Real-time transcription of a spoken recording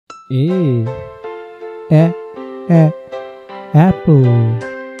A, a, a, apple,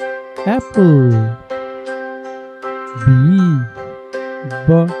 apple. B, b,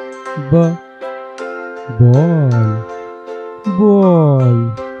 b, ball, ball.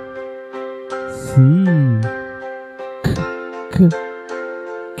 C, k,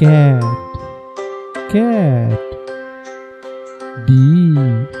 cat, cat. D,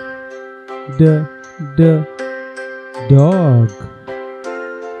 d, d, dog,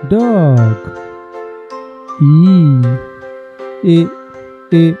 dog. E,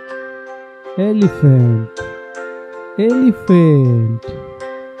 elephant, elephant.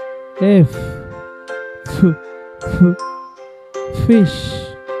 F, fish,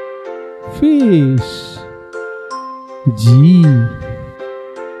 fish. G,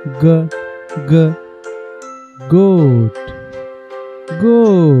 goat, goat.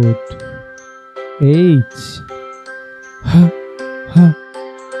 H,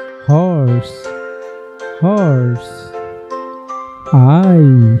 horse, horse.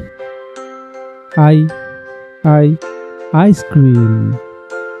 Ice cream,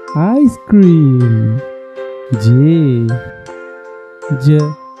 ice cream. J,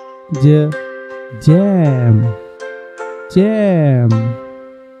 jam, jam.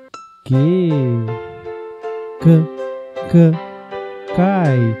 K, kite,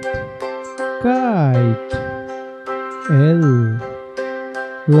 kite. L,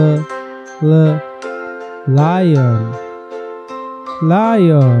 lion,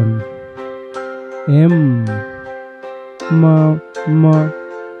 lion. M,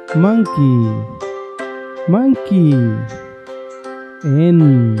 monkey, monkey.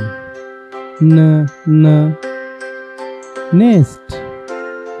 N, nest,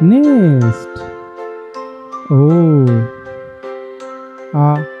 nest. O,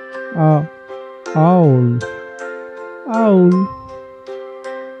 owl, owl.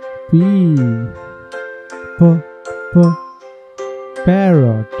 P,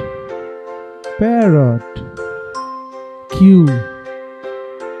 parrot, parrot. Q,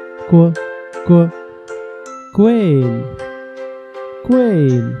 quail,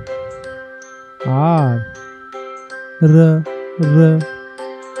 quail. R,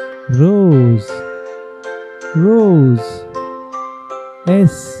 rose, rose.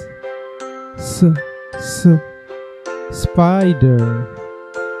 S, spider,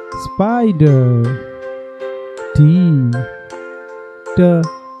 spider. T,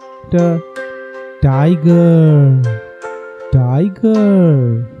 tiger,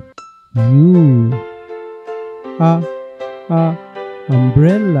 tiger. U,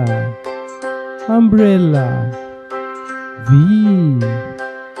 umbrella, umbrella. V,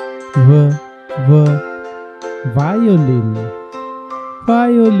 violin,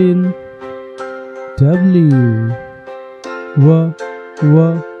 violin. W,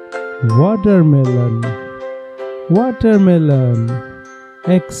 watermelon, watermelon.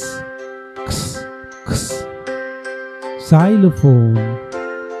 X, xylophone,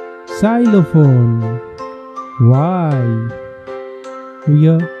 xylophone. Y,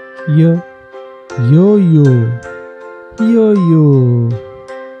 yo-yo, yo-yo.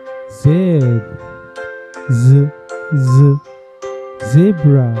 Z,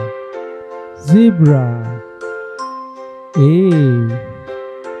 zebra, zebra. A,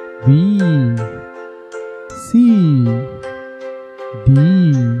 B, C, D,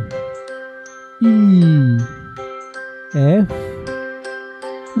 E, F,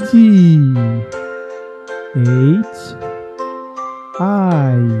 G, H,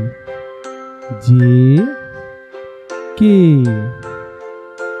 I, J, K,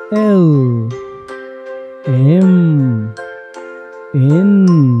 L, M, N,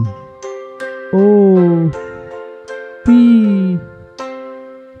 O, P,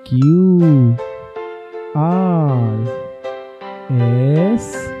 Q, R,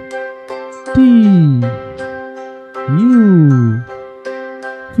 S, T, U,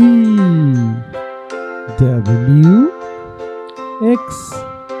 V, W, X,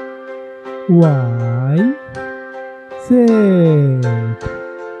 Y, Z.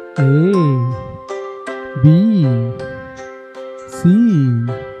 A, B, C,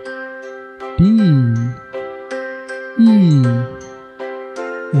 D, E,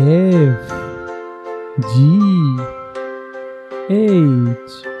 F, G,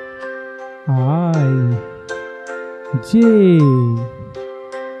 H, I, J,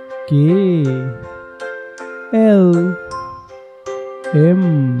 K, L, M,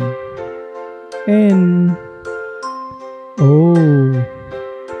 N, O,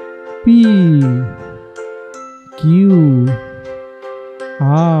 P, Q,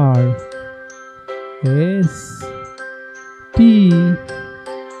 R, S, T,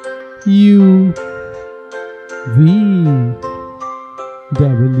 U V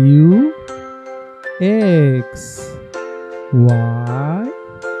W X Y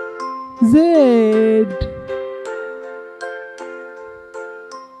Z.